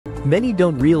Many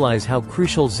don't realize how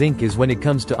crucial zinc is when it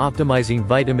comes to optimizing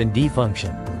vitamin D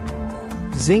function.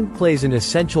 Zinc plays an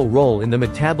essential role in the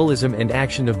metabolism and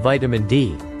action of vitamin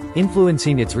D,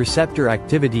 influencing its receptor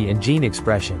activity and gene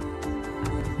expression.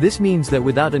 This means that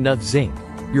without enough zinc,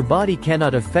 your body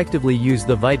cannot effectively use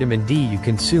the vitamin D you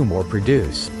consume or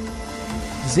produce.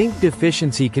 Zinc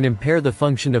deficiency can impair the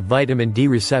function of vitamin D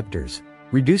receptors,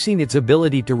 reducing its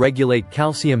ability to regulate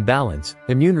calcium balance,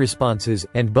 immune responses,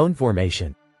 and bone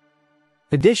formation.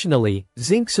 Additionally,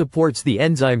 zinc supports the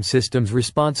enzyme systems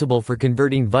responsible for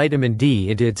converting vitamin D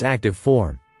into its active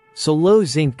form. So low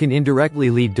zinc can indirectly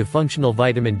lead to functional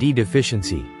vitamin D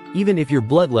deficiency, even if your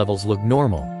blood levels look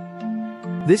normal.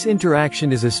 This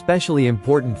interaction is especially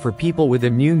important for people with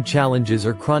immune challenges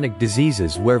or chronic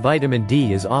diseases where vitamin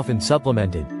D is often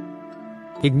supplemented.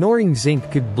 Ignoring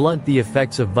zinc could blunt the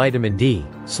effects of vitamin D,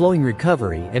 slowing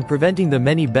recovery and preventing the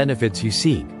many benefits you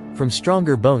seek, from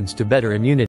stronger bones to better immunity.